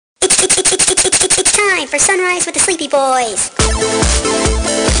It's time for Sunrise with the Sleepy Boys.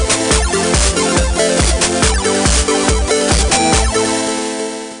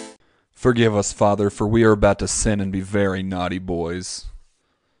 Forgive us, Father, for we are about to sin and be very naughty boys.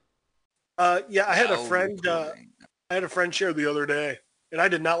 Yeah, I had a friend. I had a friend share the other day, and I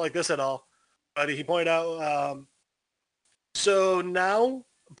did not like this at all. But he pointed out, so now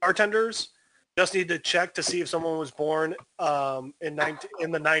bartenders just need to check to see if someone was born in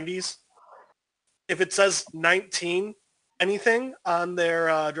the 90s. If it says 19 anything on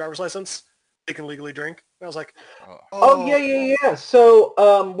their driver's license, they can legally drink. And I was like, Oh, yeah.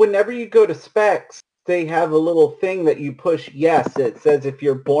 So whenever you go to specs, they have a little thing that you push yes. It says if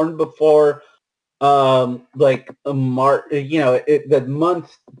you're born before like a the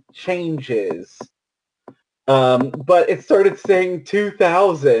month changes. But it started saying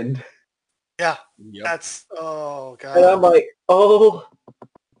 2000. Yeah. Yep. That's, oh, God. And I'm like, oh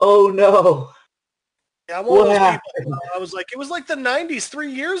no. Yeah, I'm one of those people. I was like, it was like the 90s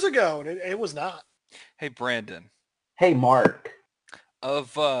 3 years ago, and it was not. Hey, Brandon. Hey, Mark.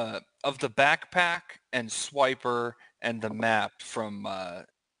 Of the backpack and swiper and the map from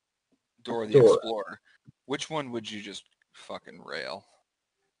Dora the Explorer, which one would you just fucking rail?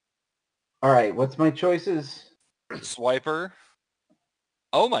 All right, what's my choices? Swiper.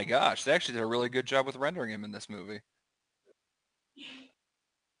 Oh my gosh, they actually did a really good job with rendering him in this movie.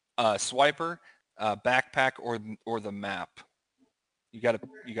 Swiper, backpack, or the map. You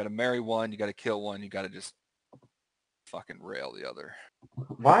gotta marry one. You gotta kill one. You gotta just fucking rail the other.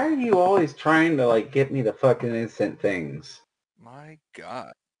 Why are you always trying to like get me the fucking instant things? My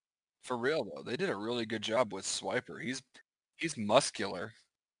God, for real though, they did a really good job with Swiper. He's muscular.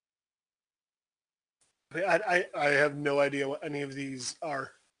 I have no idea what any of these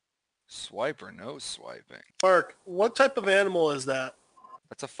are. Swiper, no swiping. Mark, what type of animal is that?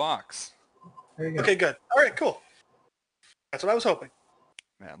 That's a fox. There you go. Okay, good. All right, cool. That's what I was hoping.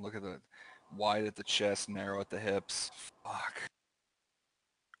 Man, look at the wide at the chest, narrow at the hips. Fuck.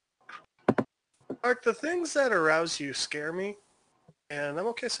 Mark, the things that arouse you scare me, and I'm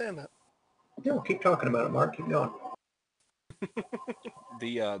okay saying that. Yeah, keep talking about it, Mark. Keep going.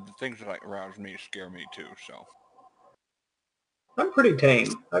 The things that arouse me scare me too. So I'm pretty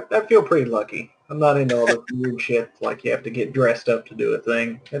tame. I feel pretty lucky. I'm not into all the weird shit like you have to get dressed up to do a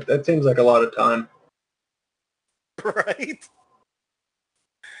thing. That seems like a lot of time. Right?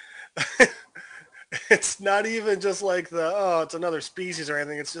 It's not even just like it's another species or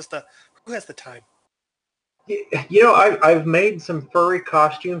anything. It's just who has the time? You know, I've made some furry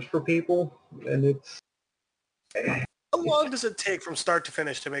costumes for people, and it's... How long does it take from start to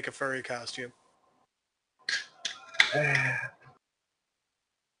finish to make a furry costume?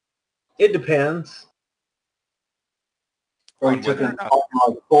 It depends. Are we taking a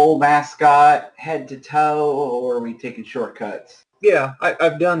full mascot, head to toe, or are we taking shortcuts? Yeah,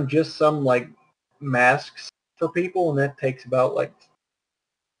 I've done just some, like, masks for people, and that takes about, like...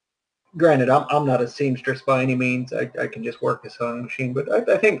 Granted, I'm not a seamstress by any means. I can just work a sewing machine, but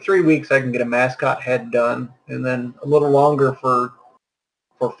I think 3 weeks I can get a mascot head done, and then a little longer for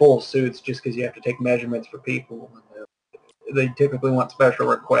full suits, just because you have to take measurements for people. They typically want special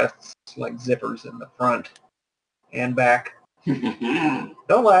requests, like zippers in the front and back.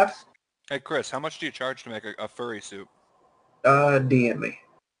 Don't laugh. hey Chris, how much do you charge to make a furry suit? DM me.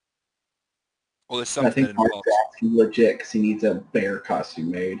 Well, there's I something that think Mark's involves. actually legit because he needs a bear costume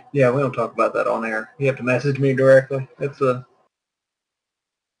made. Yeah, we don't talk about that on air. You have to message me directly.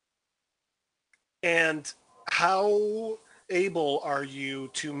 And how able are you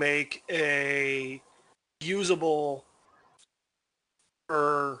to make a usable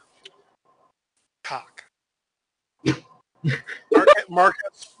fur cock?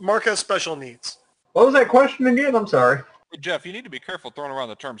 Mark has special needs. What was that question again? I'm sorry. Hey, Jeff, you need to be careful throwing around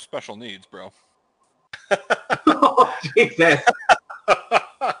the term special needs, bro. Oh, Jesus.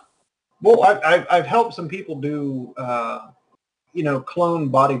 Well, I've helped some people do, clone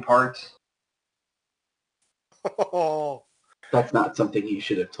body parts. Oh, That's not something you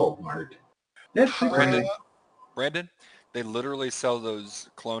should have told Mark. That's Brandon, they literally sell those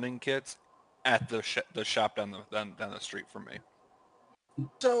cloning kits at the shop down the street from me.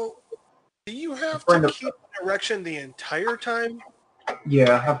 so do you have Friend to of- keep an erection the entire time?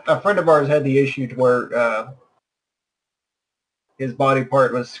 Yeah, a friend of ours had the issue to where his body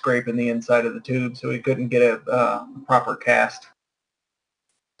part was scraping the inside of the tube, so he couldn't get a proper cast.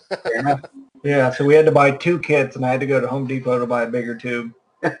 Fair enough. Yeah, so we had to buy 2 kits, and I had to go to Home Depot to buy a bigger tube.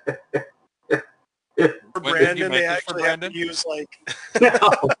 For When did you Brandon, make they this for actually have to Brandon? use like No,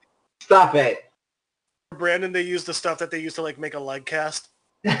 stop it. for Brandon. They use the stuff that they use to like make a leg cast.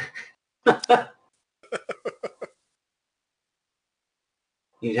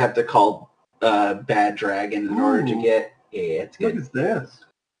 You'd have to call Bad Dragon in order to get... Yeah, it's good. What is this?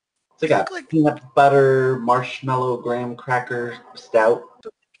 It's like a peanut butter marshmallow graham cracker stout.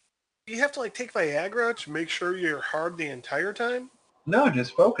 You have to like take Viagra to make sure you're hard the entire time? No,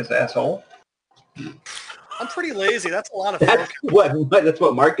 just focus, asshole. I'm pretty lazy. That's a lot of That's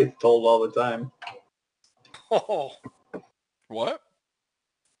what Mark gets told all the time. Oh. What?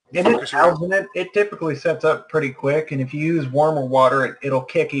 And it typically sets up pretty quick, and if you use warmer water, it'll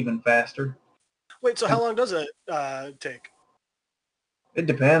kick even faster. Wait, so how long does it take? It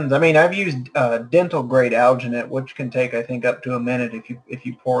depends. I mean, I've used dental grade alginate, which can take, I think, up to a minute if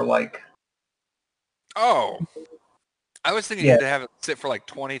you pour like. Oh, I was thinking you had to have it sit for like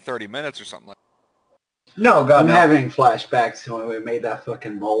 20, 30 minutes or something like that. No, God, I'm no. having flashbacks to when we made that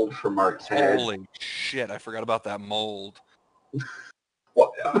fucking mold for Mark's head. Holy shit! I forgot about that mold.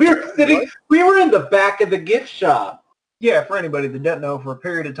 What? We were in the back of the gift shop. Yeah, for anybody that doesn't know, for a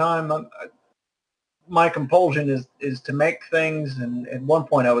period of time, my compulsion is to make things, and at one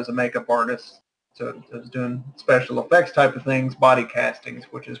point I was a makeup artist, so I was doing special effects type of things, body castings,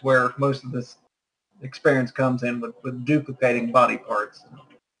 which is where most of this experience comes in with duplicating body parts. If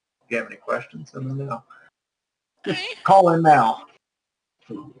you have any questions, let me know. Just call in now.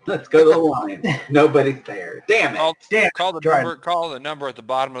 Let's go to the line. Nobody's there. Damn it. Call the number at the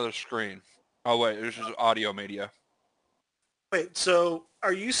bottom of the screen. Oh wait, this is audio media. Wait, so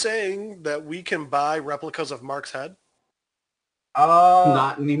are you saying that we can buy replicas of Mark's head?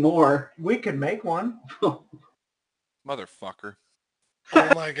 Not anymore. We could make one. Motherfucker.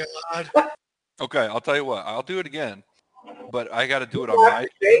 Oh my god. Okay, I'll tell you what. I'll do it again, but I got to do it on my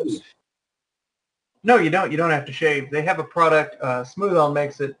terms. No, you don't. You don't have to shave. They have a product. Smooth On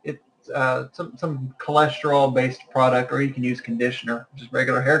makes it. It's some cholesterol-based product, or you can use conditioner, just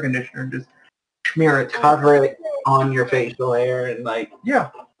regular hair conditioner. Just smear it, cover it on your facial hair, and like,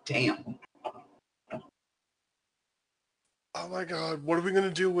 yeah. Damn. Oh my god, what are we gonna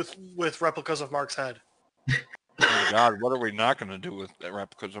do with replicas of Mark's head? Oh my god, what are we not going to do with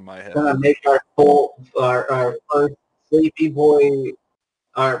replicas of my head? Gonna make our first Sleepy Boy.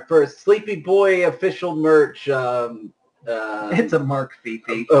 Our first Sleepy Boy official merch. It's a Mark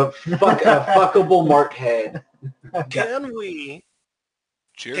Fifi. A fuckable Mark head. Can we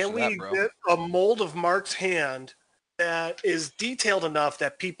Cheers to that, bro. get a mold of Mark's hand that is detailed enough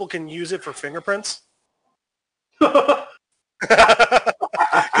that people can use it for fingerprints? Because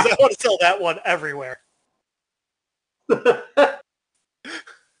I want to sell that one everywhere.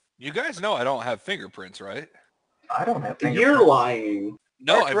 You guys know I don't have fingerprints, right? I don't have fingerprints. You're lying.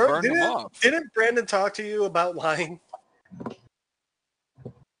 No, I burned them off. Didn't Brandon talk to you about lying?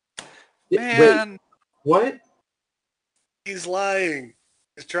 Man. Wait, what? He's lying.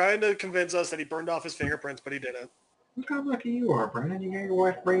 He's trying to convince us that he burned off his fingerprints, but he didn't. Look how lucky you are, Brandon. You got your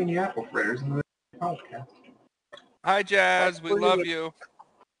wife bringing you apple fritters in the podcast. Hi, Jazz. We love you.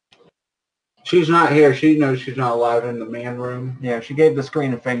 She's not here. She knows she's not allowed in the man room. Yeah, she gave the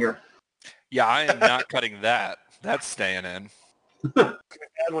screen a finger. Yeah, I am not cutting that. That's staying in.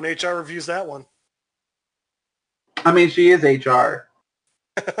 When HR reviews that one. I mean, she is HR.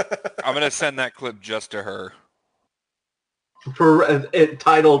 I'm going to send that clip just to her. For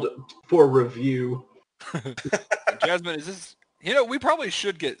titled for review. Jasmine, is this... You know, we probably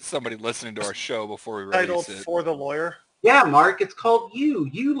should get somebody listening to our show before we release Titled it. For the Lawyer. Yeah, Mark, it's called You.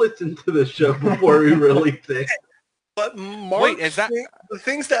 You listen to the show before we release it. But Mark, wait, is that... the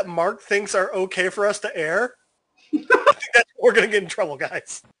things that Mark thinks are okay for us to air, I think that's we're going to get in trouble,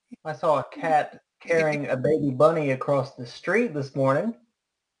 guys. I saw a cat carrying a baby bunny across the street this morning.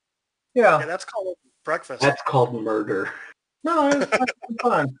 Yeah, that's called breakfast. That's called murder. No, it was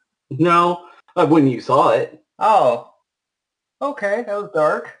fun. No, when you saw it. Oh, okay, that was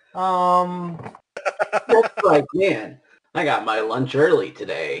dark. That's like, man, I got my lunch early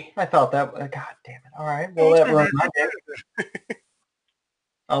today. I thought that. God damn it! All right, well that ruined my day.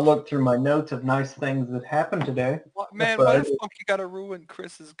 I'll look through my notes of nice things that happened today. Man, why the fuck you gotta ruin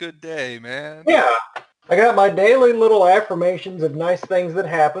Chris's good day, man? Yeah, I got my daily little affirmations of nice things that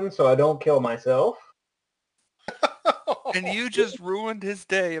happen, so I don't kill myself. And you just ruined his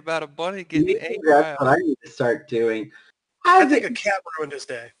day about a bunny getting angry. That's what I need to start doing. I think a cat ruined his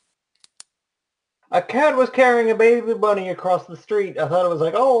day. A cat was carrying a baby bunny across the street. I thought it was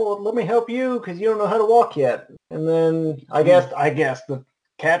like, oh, let me help you because you don't know how to walk yet. And then I guess the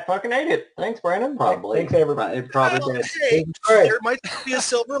cat fucking ate it. Thanks, Brandon. Probably. Thanks, everybody. It probably did. Hey, there might be a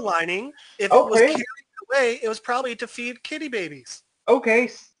silver lining. If it was carried away, it was probably to feed kitty babies. Okay,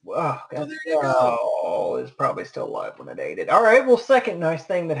 Oh, Oh, God. there you go. Oh, it's probably still alive when it ate it. All right. Well, second nice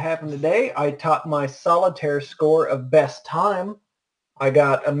thing that happened today, I topped my solitaire score of best time. I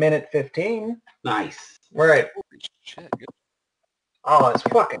got 1:15. Nice. Right. Holy shit. Good. Oh, I was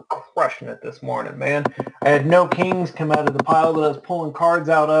fucking crushing it this morning, man. I had no kings come out of the pile that I was pulling cards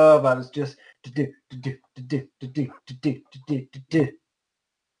out of. I was just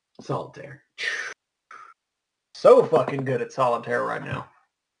Solitaire. so fucking good at solitaire right now.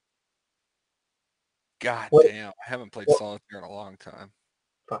 God What- damn. I haven't played what- solitaire in a long time.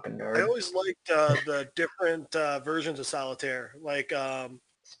 Fucking I nerd. always liked the different versions of solitaire. Like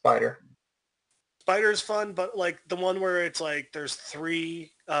Spider. Spider's fun, but like the one where it's like there's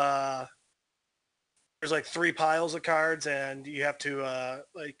like three piles of cards and you have to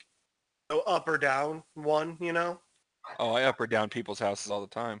like go up or down one, you know? Oh, I up or down people's houses all the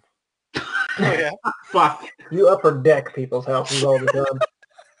time. Oh yeah. Fuck. You upper deck people's houses all the time.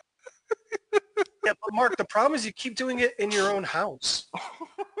 Yeah, but Mark, the problem is you keep doing it in your own house.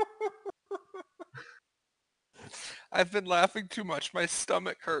 I've been laughing too much. My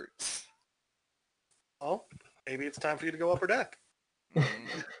stomach hurts. Well, maybe it's time for you to go upper deck.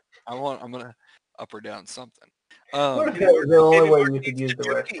 I'm gonna up or down something. What if maybe that was the only maybe way Mark you could needs use to the do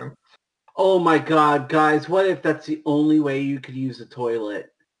restroom? Oh my god, guys, what if that's the only way you could use a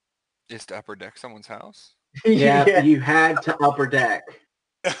toilet? Is to upper deck someone's house? Yeah, you had to upper deck.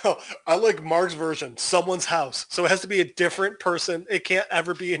 I like Mark's version, someone's house. So it has to be a different person. It can't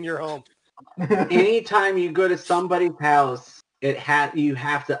ever be in your home. Anytime you go to somebody's house, you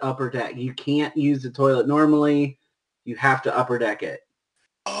have to upper deck. You can't use the toilet normally. You have to upper deck it.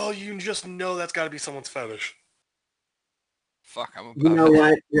 Oh, you just know that's got to be someone's fetish. Fuck, You know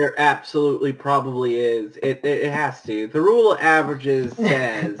what? There absolutely probably is. It has to. The rule of averages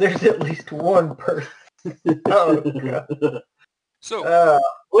says There's at least one person. Oh, God. So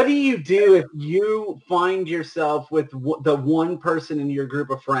what do you do if you find yourself with the one person in your group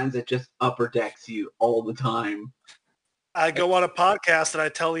of friends that just upper decks you all the time? I go on a podcast and I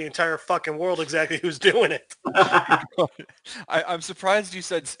tell the entire fucking world exactly who's doing it. I'm surprised you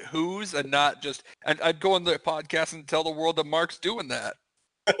said who's and not just. And I'd go on the podcast and tell the world that Mark's doing that.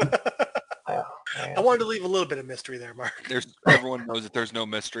 Oh, I wanted to leave a little bit of mystery there, Mark. Everyone knows that there's no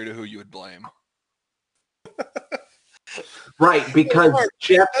mystery to who you would blame. Right, because Mark,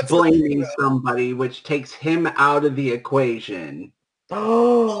 Jeff's that's the thing, blaming though. somebody, which takes him out of the equation.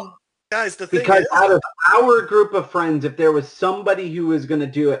 Oh, Guys, the thing Because is, out of our group of friends, if there was somebody who was going to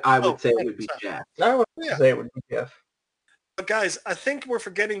do it, I would Oh, say it would be 100%. Jeff. I would Yeah. say it would be Jeff. but guys, I think we're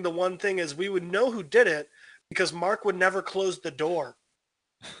forgetting the one thing is we would know who did it because Mark would never close the door.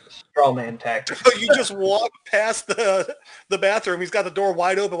 Straw man tactic. You just walk past the bathroom. He's got the door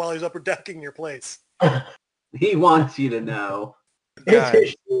wide open while he's upper decking your place. He wants you to know. Is Guys, his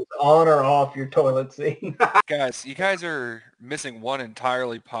shoes on or off your toilet seat? guys, you guys are missing one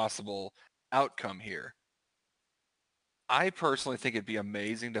entirely possible outcome here. I personally think it'd be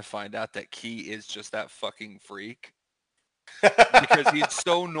amazing to find out that Key is just that fucking freak. Because he's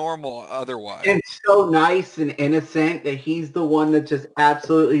so normal otherwise. And so nice and innocent that he's the one that's just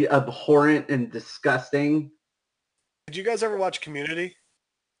absolutely abhorrent and disgusting. Did you guys ever watch Community?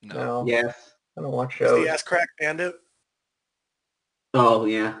 No. Yes. I don't watch It's shows. the ass crack bandit. Oh,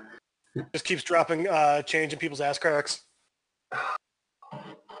 yeah. Just keeps dropping change in people's ass cracks.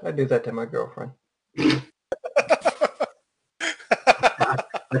 I do that to my girlfriend.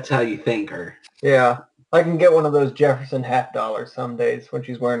 That's how you thank her. Yeah. I can get one of those Jefferson half dollars some days when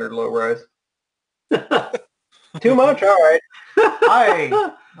she's wearing her low rise. Too much? All right.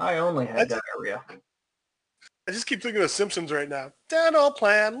 I only had diarrhea. I just keep thinking of Simpsons right now. Dental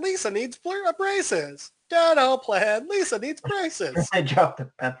plan, Lisa needs braces. Dental plan, Lisa needs braces. I dropped the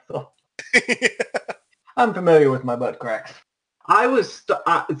pencil. I'm familiar with my butt cracks. I was,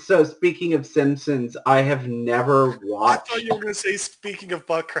 so speaking of Simpsons, I have never I watched. thought you were going to say speaking of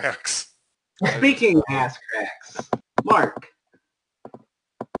butt cracks. Speaking of ass cracks, Mark,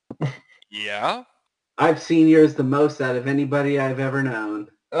 Yeah? I've seen yours the most out of anybody I've ever known.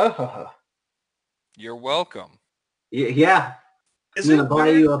 You're welcome. Yeah, Is I'm it going to buy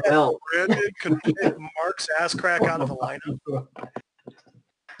weird you a that belt. Brandon could pick Mark's ass crack out of a lineup?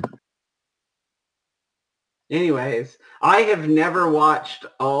 Anyways, I have never watched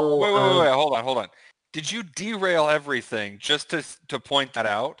all Wait, of... hold on. Did you derail everything just to point that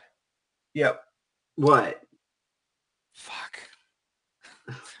out? Yep. What? Fuck.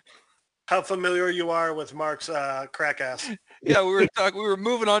 How familiar you are with Mark's crack ass? Yeah, we were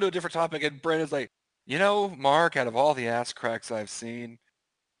moving on to a different topic, and Brandon's like, you know, Mark, out of all the ass cracks I've seen,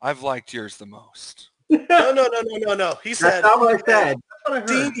 I've liked yours the most. No. He said, That's not what I said. That's what I heard.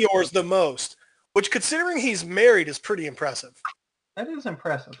 seen yours the most, which considering he's married is pretty impressive. That is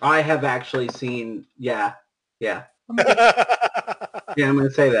impressive. I have actually seen, yeah. Yeah, Yeah, I'm going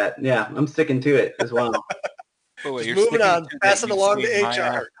to say that. Yeah, I'm sticking to it as well. But wait, Just you're moving sticking on. to Pass that it you've along to seen my HR.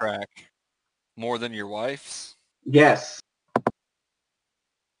 ass crack more than your wife's? Yes.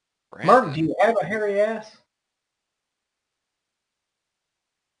 Mark, Brandon, do you have a hairy ass?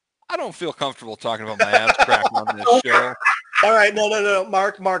 I don't feel comfortable talking about my abs crack on this show. All right, no.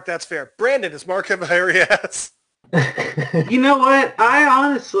 Mark, that's fair. Brandon, does Mark have a hairy ass? You know what? I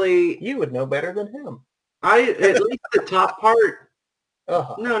honestly, You would know better than him. at least the top part.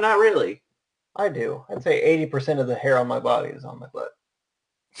 Oh, No, not really. I do. I'd say 80% of the hair on my body is on my butt.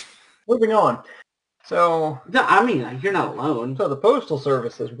 Moving on. So No, I mean, you're not alone. the Postal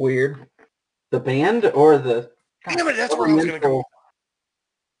Service is weird. The band or the Damn it, that's where I was going to go.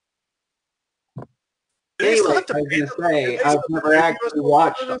 Do they still Anyway, have to I was pay going them? to say, Do they I've still never have to pay actually us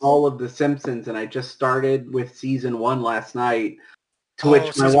watched for this? all of The Simpsons, and I just started with season 1 last night, to Oh, which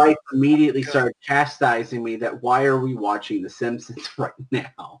my season wife one. immediately Okay. started chastising me that why are we watching The Simpsons right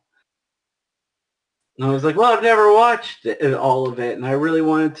now? And I was like, well, I've never watched all of it, and I really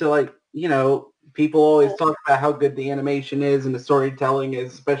wanted to, like, you know, people always talk about how good the animation is and the storytelling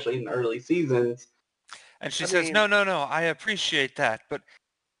is, especially in the early seasons. And she I says, mean- no, I appreciate that, but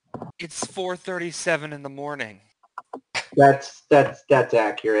it's 4:37 in the morning. That's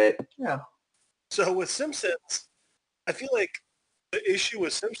accurate. Yeah. So with Simpsons, I feel like the issue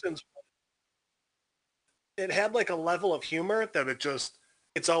with Simpsons, it had like a level of humor that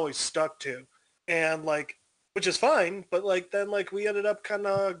it's always stuck to. And like, which is fine, but like then like we ended up kind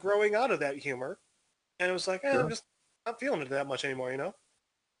of growing out of that humor. And it was like, I'm just not feeling it that much anymore, you know?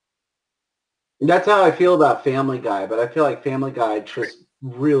 That's how I feel about Family Guy, but I feel like Family Guy just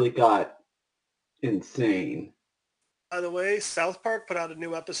really got insane. By the way, South Park put out a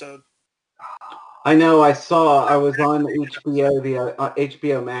new episode. I know. I was on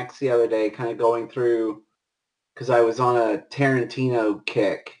HBO Max the other day, kind of going through because I was on a Tarantino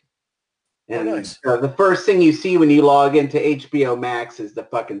kick, and nice. the first thing you see when you log into HBO Max is the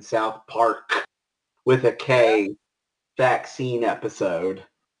fucking South Park with a K vaccine episode.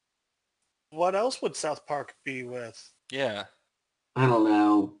 What else would South Park be with? Yeah. I don't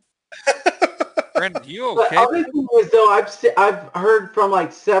know. Brandon, you But okay? other thing is, though, I've heard from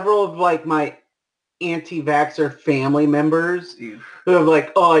like several of like my anti-vaxxer family members who have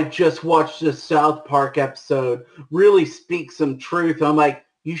like, oh, I just watched this South Park episode, really speaks some truth. I'm like,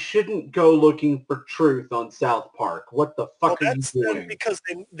 you shouldn't go looking for truth on South Park. What the fuck are you That's them doing? because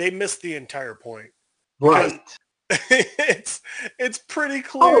they missed the entire point. Right. It's pretty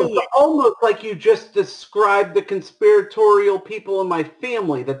Oh, clearly. it's almost like you just described the conspiratorial people in my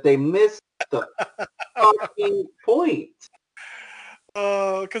family that they missed the fucking point.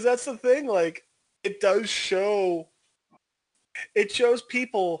 Because that's the thing. Like, it shows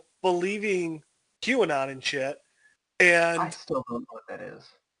people believing QAnon and shit, I and still don't know what that is.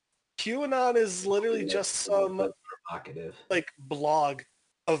 QAnon is literally just some That's provocative. like blog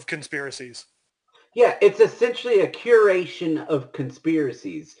of conspiracies. Yeah, it's essentially a curation of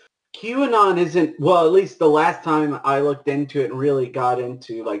conspiracies. QAnon isn't, well, at least the last time I looked into it and really got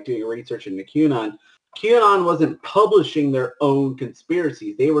into like doing research into QAnon wasn't publishing their own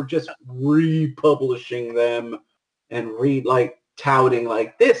conspiracies. They were just republishing them and touting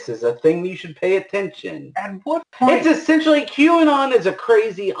like, this is a thing you should pay attention. At what point? It's essentially QAnon is a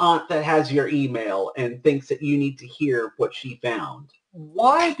crazy aunt that has your email and thinks that you need to hear what she found.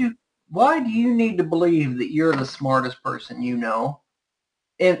 Why do you need to believe that you're the smartest person you know?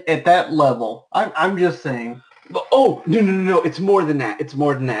 At that level, I'm just saying. Oh, no. It's more than that. It's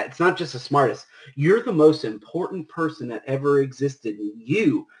not just the smartest. You're the most important person that ever existed.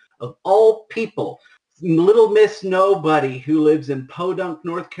 You, of all people, little Miss Nobody who lives in Podunk,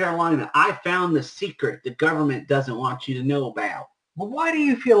 North Carolina, I found the secret the government doesn't want you to know about. But why do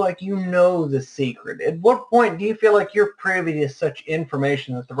you feel like you know the secret? At what point do you feel like you're privy to such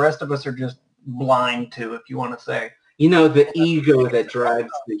information that the rest of us are just blind to, if you want to say? You know, the ego that drives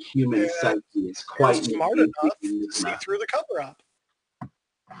the human psyche is You're quite smart enough to see through the cover-up.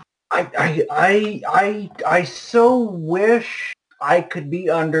 I so wish I could be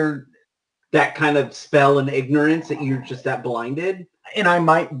under that kind of spell and ignorance that you're just that blinded. And I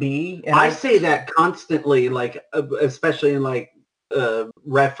might be. And I say that constantly, like, especially in like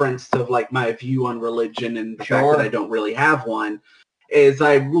reference to like my view on religion and the fact that I don't really have one. is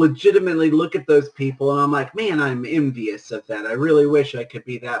I legitimately look at those people and I'm like, man, I'm envious of that. I really wish I could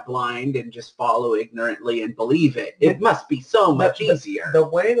be that blind and just follow ignorantly and believe it. It must be so much easier. The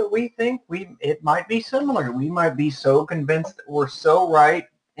way that we think, it might be similar. We might be so convinced that we're so right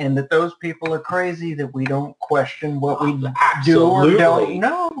and that those people are crazy that we don't question what we do or don't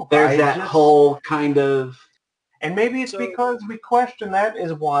know. There's that whole kind of... And maybe it's because we question that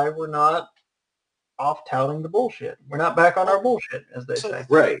is why we're not off touting the bullshit. We're not back on our bullshit, as they say.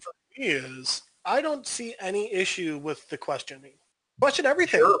 Right. For me is, I don't see any issue with the questioning. Question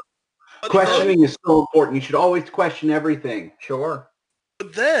everything. Sure. Questioning is so important. You should always question everything. Sure.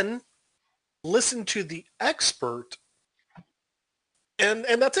 But then listen to the expert, and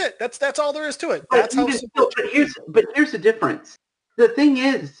that's it. That's all there is to it. That's how simple. But here's the difference. The thing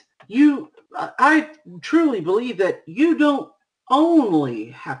is, I truly believe that you don't only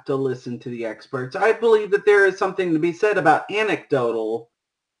have to listen to the experts. I believe that there is something to be said about anecdotal,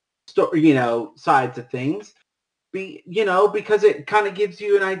 sides of things. Because it kind of gives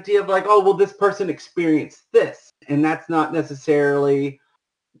you an idea of like, oh, well, this person experienced this, and that's not necessarily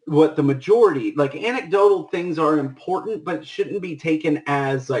what the majority. Like, anecdotal things are important, but it shouldn't be taken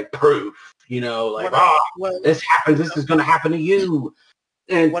as like proof. This happens. This is going to happen to you.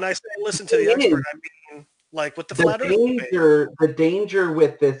 And when I say listen to the expert, I mean like with the flat earth. The danger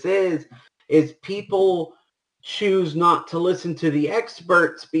with this is people choose not to listen to the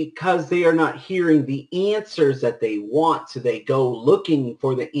experts because they are not hearing the answers that they want, so they go looking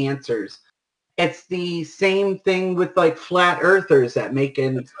for the answers. It's the same thing with like flat earthers that make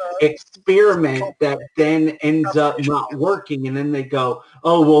an experiment that then ends up not working, and then they go,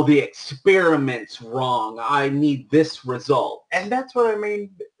 oh, well, the experiment's wrong. I need this result. And that's what I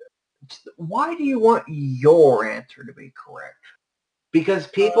mean. Why do you want your answer to be correct? Because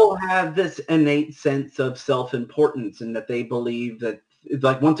people have this innate sense of self-importance, and that they believe that,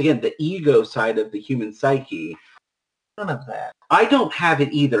 like, once again, the ego side of the human psyche. None of that. I don't have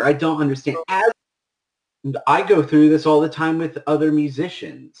it either. I don't understand. I go through this all the time with other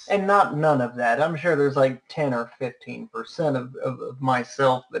musicians. And none of that. I'm sure there's like 10 or 15% of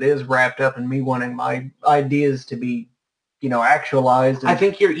myself that is wrapped up in me wanting my ideas to be, actualized. I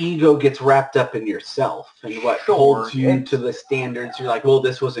think your ego gets wrapped up in yourself and what holds you to the standards. You're like, well,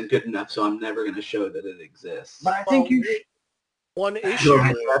 this wasn't good enough, so I'm never going to show that it exists. But I think one issue...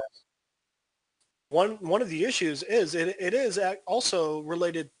 One of the issues is it is also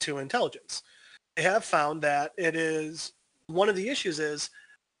related to intelligence. They have found that it is one of the issues is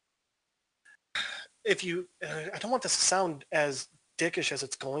if you I don't want this to sound as dickish as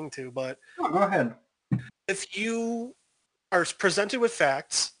it's going to, but go ahead. If you are presented with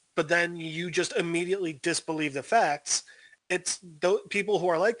facts, but then you just immediately disbelieve the facts, it's people who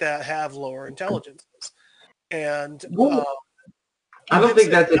are like that have lower intelligences. And I don't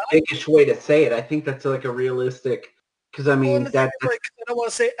think that's a dickish way to say it. I think that's like a realistic, because I mean, I don't want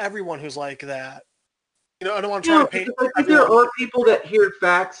to say everyone who's like that. I don't want to try to paint. I think there are people that hear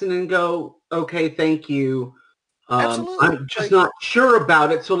facts and then go, okay, thank you. I'm just not sure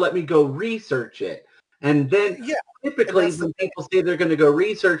about it, so let me go research it. And then typically when people say they're going to go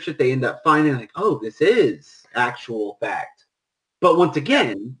research it, they end up finding like, oh, this is actual fact. But once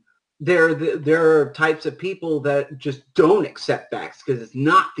again, there are types of people that just don't accept facts because it's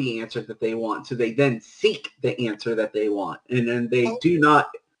not the answer that they want. So they then seek the answer that they want. And then they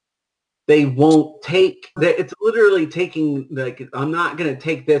won't take, it's literally taking, like, I'm not going to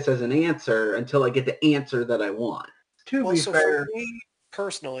take this as an answer until I get the answer that I want. To be fair. For me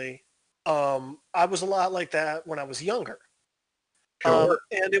personally, I was a lot like that when I was younger. Sure.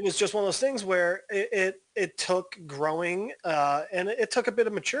 And it was just one of those things where it took growing and it took a bit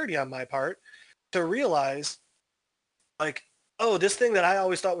of maturity on my part to realize, like, oh, this thing that I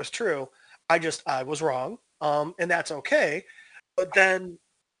always thought was true, I was wrong, and that's okay. But then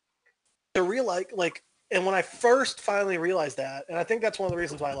to realize, like, and when I first finally realized that, and I think that's one of the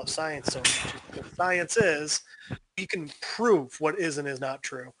reasons why I love science so much, is because science is, you can prove what is and is not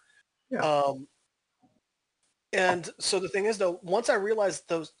true. Yeah. And so the thing is, though, once I realized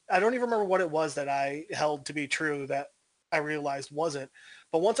those, I don't even remember what it was that I held to be true that I realized wasn't.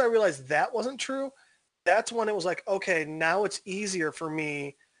 But once I realized that wasn't true, that's when it was like, okay, now it's easier for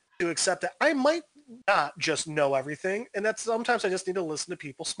me to accept that I might not just know everything. And that's sometimes I just need to listen to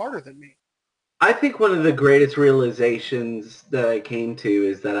people smarter than me. I think one of the greatest realizations that I came to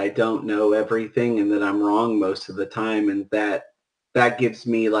is that I don't know everything and that I'm wrong most of the time. And that gives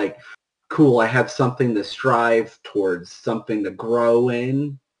me like, cool, I have something to strive towards, something to grow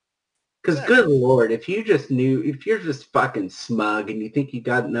in. Because good Lord, if you're just fucking smug and you think you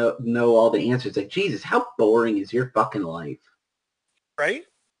got know all the answers, like, Jesus, how boring is your fucking life? right?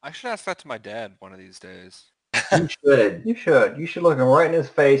 I should ask that to my dad one of these days. You should. You should. You should look him right in his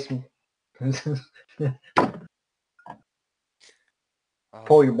face and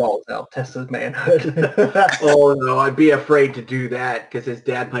pull your balls out, test his manhood. Oh no, I'd be afraid to do that because his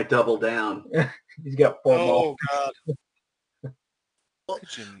dad might double down. He's got 4 balls. God. Well,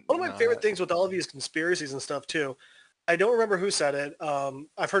 one of my favorite things with all of these conspiracies and stuff too, I don't remember who said it.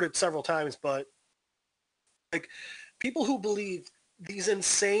 I've heard it several times, but like people who believe these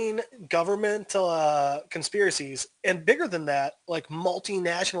insane government conspiracies and bigger than that, like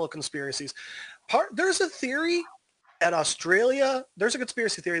multinational conspiracies. There's a theory that there's a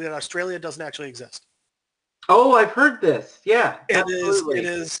conspiracy theory that Australia doesn't actually exist. Oh, I've heard this. Yeah, It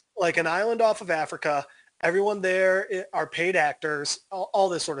is like an island off of Africa. Everyone there are paid actors, all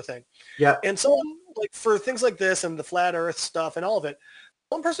this sort of thing. Yeah. And someone, like, for things like this and the flat earth stuff and all of it,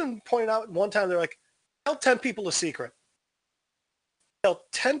 one person pointed out one time, they're like, tell 10 people a secret. Tell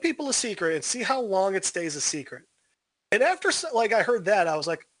 10 people a secret and see how long it stays a secret. And after, like, I heard that, I was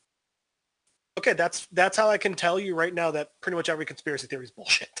like, okay, that's how I can tell you right now that pretty much every conspiracy theory is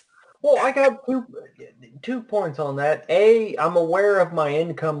bullshit. Well, I got 2 points on that. A, I'm aware of my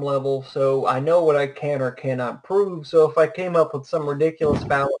income level, so I know what I can or cannot prove. So if I came up with some ridiculous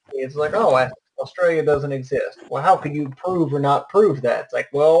fallacy, it's like, oh, Australia doesn't exist. Well, how can you prove or not prove that? It's like,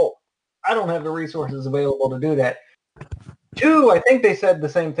 well, I don't have the resources available to do that. 2, I think they said the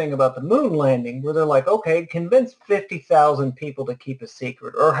same thing about the moon landing, where they're like, okay, convince 50,000 people to keep a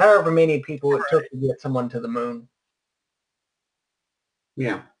secret, or however many people it took to get someone to the moon.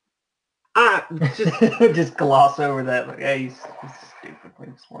 Yeah. Just gloss over that. Like, hey, he's stupid. We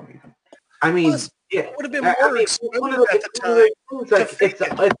just won't even. I mean, it would have been more expensive at the time. It's almost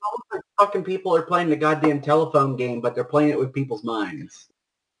like fucking people are playing the goddamn telephone game, but they're playing it with people's minds.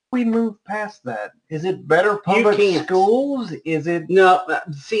 We move past that. Is it better public schools? Is it? No.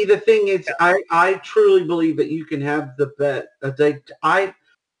 See, the thing is, I truly believe that you can have the bet.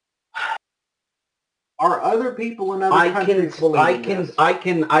 Are other people in other countries believing this? I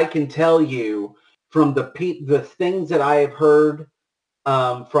can tell you from the things that I have heard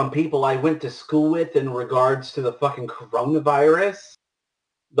from people I went to school with in regards to the fucking coronavirus,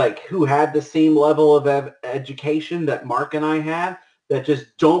 like who had the same level of education that Mark and I had, that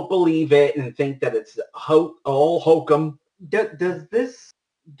just don't believe it and think that it's all hokum. Do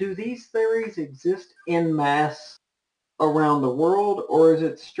these theories exist en masse around the world, or is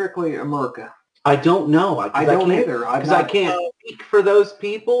it strictly America? I don't know. I don't either. Because I can't speak for those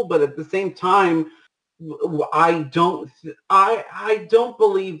people, but at the same time, I don't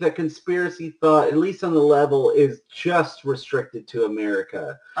believe that conspiracy thought, at least on the level, is just restricted to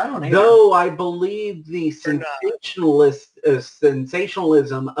America. I don't either. Though I believe the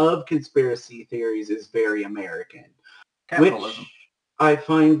sensationalism of conspiracy theories is very American. Capitalism. Which I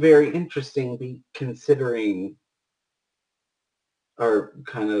find very interesting, considering our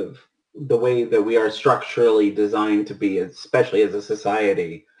kind of the way that we are structurally designed to be, especially as a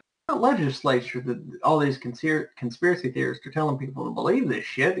society. The legislature, all these conspiracy theorists are telling people to believe this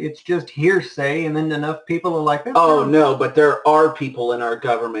shit. It's just hearsay, and then enough people are like, oh no, but there are people in our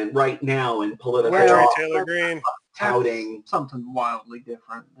government right now in political Taylor Green touting something wildly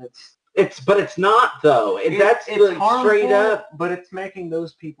different. But it's not though. That's it's harmful, straight up. But it's making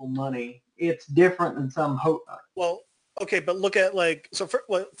those people money. It's different than some hope. Well, okay, but look at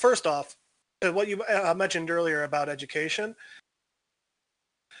first off, what you mentioned earlier about education.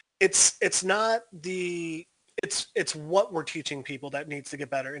 It's what we're teaching people that needs to get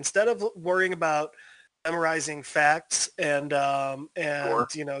better. Instead of worrying about memorizing facts and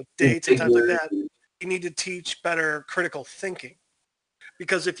dates and times like that, you need to teach better critical thinking.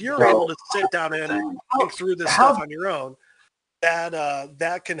 Because if you're able to sit down and think through this stuff on your own,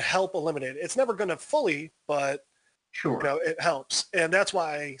 that can help eliminate it. It's never going to fully, but sure, it helps, and that's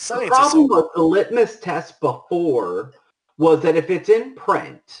why science. The problem with the litmus test before was that if it's in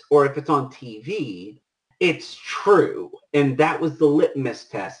print or if it's on TV, it's true, and that was the litmus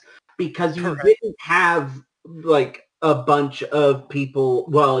test, because you didn't have like a bunch of people,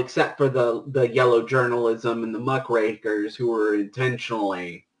 well, except for the yellow journalism and the muckrakers who were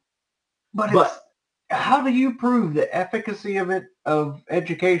intentionally. But how do you prove the efficacy of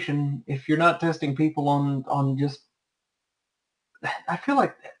education if you're not testing people on just? I feel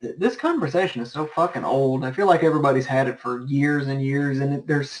like this conversation is so fucking old. I feel like everybody's had it for years and years, and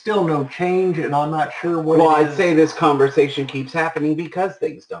there's still no change, and I'm not sure what it is. Well, I'd say this conversation keeps happening because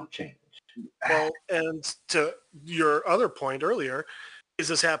things don't change. Well, and to your other point earlier, is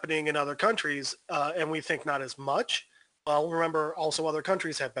this happening in other countries, and we think not as much? Well, remember, also other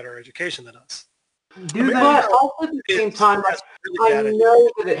countries have better education than us. But also at the same time, really bad. I know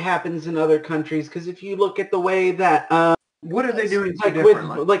that it happens in other countries because if you look at the way that what are they doing so like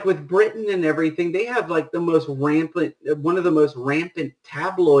differently? with Britain and everything, they have like one of the most rampant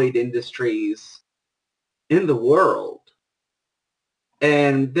tabloid industries in the world,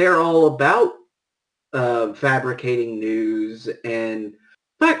 and they're all about fabricating news. And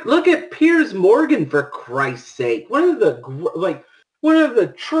but look at Piers Morgan, for Christ's sake, one of the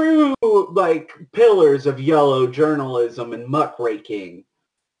true like pillars of yellow journalism and muckraking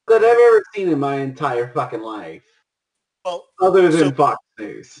that I've ever seen in my entire fucking life, Well, other than Fox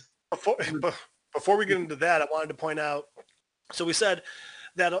News. Before we get into that, I wanted to point out. So we said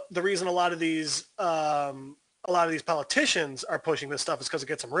that the reason a lot of these politicians are pushing this stuff is because it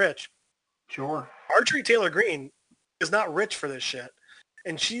gets them rich. Sure. Marjorie Taylor Greene is not rich for this shit,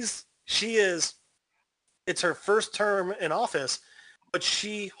 and she is. It's her first term in office, but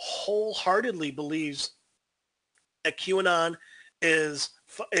she wholeheartedly believes that QAnon is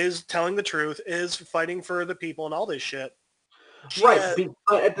telling the truth, is fighting for the people, and all this shit.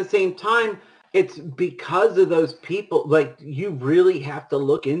 But at the same time, it's because of those people. Like, you really have to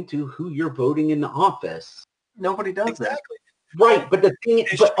look into who you're voting into office. Nobody does that. Right, but the thing,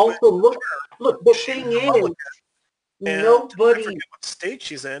 but also look. The thing is, nobody. I forget what state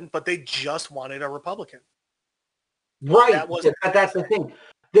she's in, but they just wanted a Republican. Right, but that's the thing.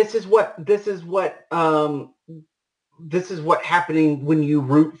 This is what happening when you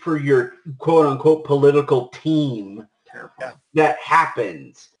root for your quote unquote political team. Terrible. That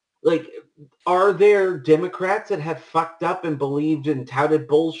happens. Like, are there Democrats that have fucked up and believed in touted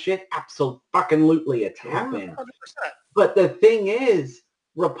bullshit? Absolutely, it's happened. 100%. But the thing is,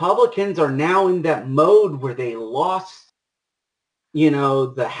 Republicans are now in that mode where they lost,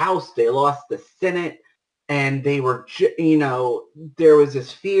 the House, they lost the Senate, and they were, there was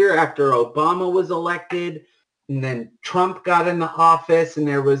this fear after Obama was elected, and then Trump got in the office, and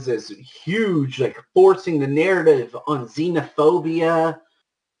there was this huge, like, forcing the narrative on xenophobia.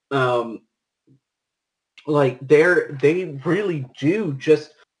 Like, they really do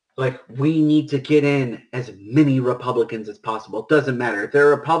just, like, we need to get in as many Republicans as possible. It doesn't matter if they're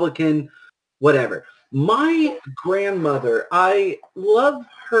Republican, whatever. My grandmother, I love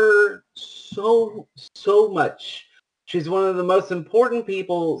her so much. She's one of the most important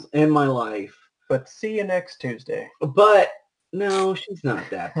people in my life. But see you next Tuesday. But no, she's not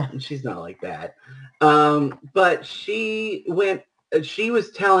that. She's not like that. But she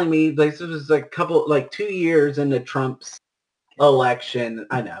was telling me, like, this was like 2 years into Trump's election.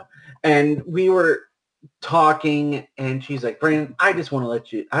 I know. And we were talking, and she's like, Brandon, I just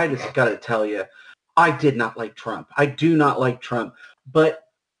got to tell you, I did not like Trump. I do not like Trump. But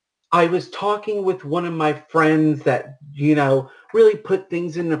I was talking with one of my friends that, really put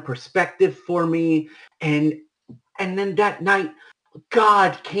things into perspective for me. And then that night,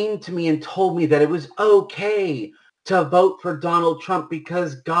 God came to me and told me that it was okay to vote for Donald Trump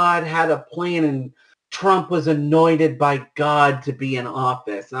because God had a plan and Trump was anointed by God to be in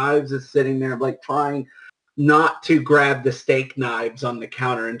office. And I was just sitting there like trying not to grab the steak knives on the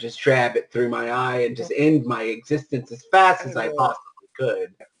counter and just jab it through my eye and just end my existence as fast as I possibly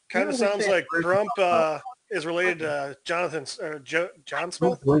could. Kind of sounds like Trump is related to John Smith.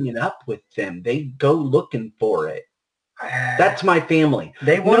 Don't bring it up with them. They go looking for it. That's my family.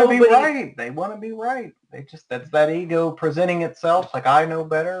 They want to be right. They want to be right. That's that ego presenting itself like I know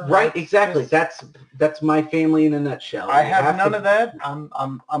better. Right, exactly. That's my family in a nutshell. I have none of that.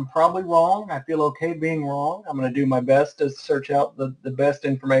 I'm probably wrong. I feel okay being wrong. I'm going to do my best to search out the best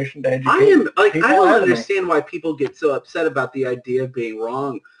information to educate. I don't understand why people get so upset about the idea of being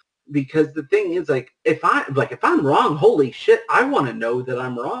wrong. Because the thing is, like, if I'm wrong, holy shit, I want to know that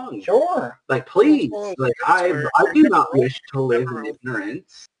I'm wrong. Sure. Like, please, I do not wish to live in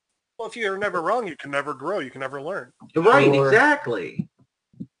ignorance. Well, if you're never wrong, you can never grow. You can never learn. Right, exactly.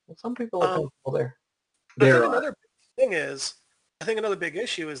 Well, some people are comfortable there. Another big thing is, I think another big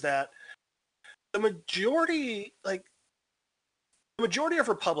issue is that the majority of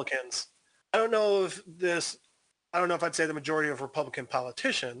Republicans, I don't know if I'd say the majority of Republican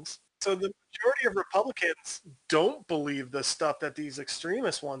politicians. So the majority of Republicans don't believe the stuff that these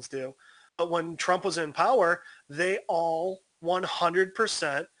extremist ones do. But when Trump was in power, they all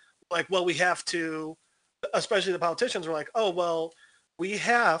 100% like, well, we have to, especially the politicians were like, oh, well, we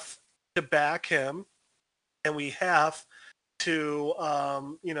have to back him and we have to,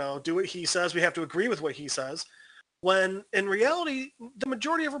 do what he says. We have to agree with what he says. When in reality, the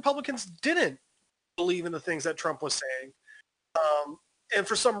majority of Republicans didn't believe in the things that Trump was saying. And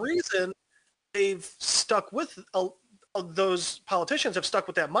for some reason, they've stuck with, those politicians have stuck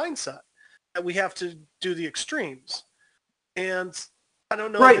with that mindset that we have to do the extremes. And I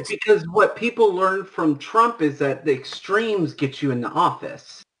don't know. Right, because what people learn from Trump is that the extremes get you in the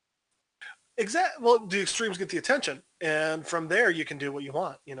office. Exactly. Well, the extremes get the attention, and from there you can do what you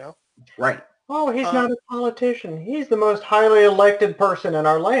want. Right. Oh, he's not a politician. He's the most highly elected person in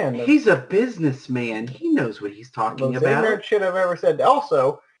our land. He's a businessman. He knows what he's talking Most about. ignorant shit I've ever said.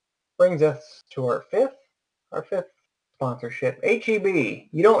 Also, brings us to our fifth sponsorship, HEB.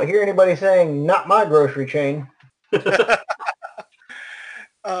 You don't hear anybody saying, not my grocery chain. In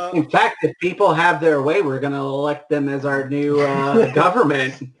fact, if people have their way, we're going to elect them as our new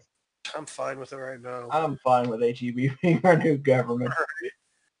government. I'm fine with it right now. I'm fine with HEB being our new government. Right.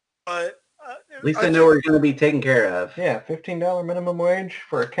 But at least I know we're going to be taken care of. Yeah, $15 minimum wage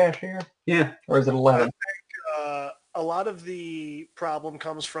for a cashier? Yeah. Or is it 11? I think a lot of the problem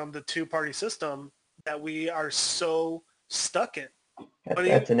comes from the two-party system that we are so stuck in.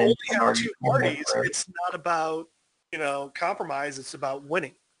 That's an only have two parties. It's not about, compromise. It's about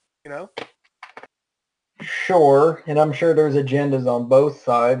winning, Sure, and I'm sure there's agendas on both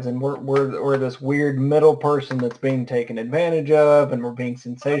sides, and we're this weird middle person that's being taken advantage of, and we're being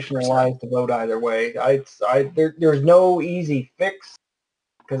sensationalized 100%. To vote either way. There's no easy fix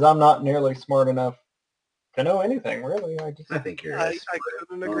because I'm not nearly smart enough to know anything really. I think you're. I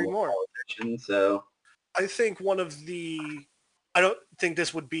couldn't agree more. So I think I don't think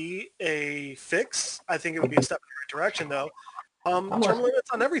this would be a fix. I think it would be a step in the right direction, though. Term limits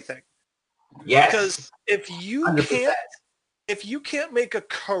on everything. Yes. Because if you can't make a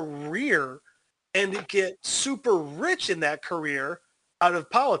career and get super rich in that career out of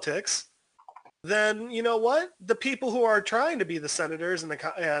politics, then you know what? The people who are trying to be the senators and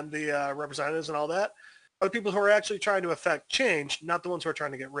the representatives and all that are the people who are actually trying to affect change, not the ones who are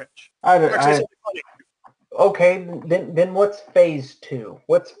trying to get rich. Okay, then what's phase 2?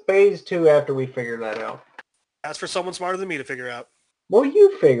 What's phase 2 after we figure that out? That's for someone smarter than me to figure out. Well,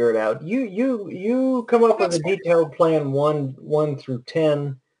 you figure it out. You come up with a detailed plan 1 through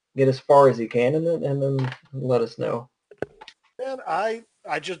 10, get as far as you can, and then let us know. Man, I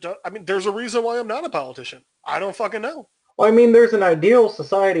just don't. I mean, there's a reason why I'm not a politician. I don't fucking know. Well, I mean, there's an ideal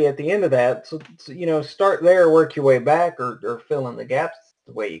society at the end of that. So start there, work your way back, or fill in the gaps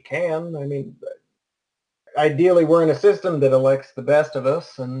the way you can. I mean, ideally, we're in a system that elects the best of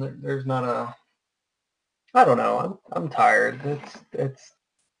us, and there's not a. I don't know. I'm tired. It's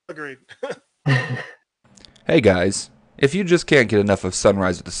agreed. Hey guys, if you just can't get enough of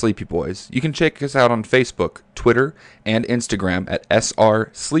Sunrise with the Sleepy Boys, you can check us out on Facebook, Twitter, and Instagram at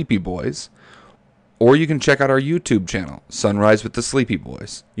SR Sleepy Boys, or you can check out our YouTube channel, Sunrise with the Sleepy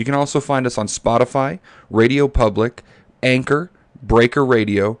Boys. You can also find us on Spotify, Radio Public, Anchor, Breaker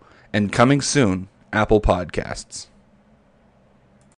Radio, and coming soon, Apple Podcasts.